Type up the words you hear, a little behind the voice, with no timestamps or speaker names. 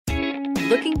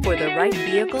Looking for the right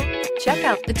vehicle? Check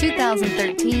out the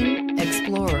 2013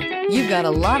 Explorer. You've got a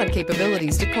lot of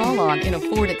capabilities to call on in a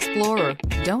Ford Explorer.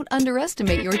 Don't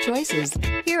underestimate your choices.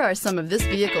 Here are some of this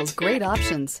vehicle's great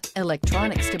options: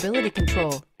 electronic stability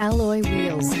control, alloy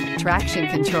wheels, traction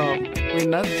control,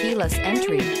 remote keyless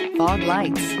entry, fog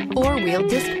lights, four-wheel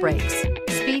disc brakes,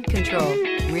 speed control,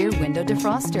 rear window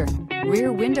defroster,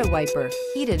 rear window wiper,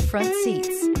 heated front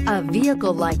seats. A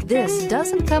vehicle like this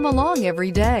doesn't come along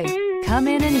every day. Come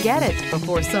in and get it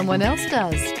before someone else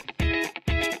does.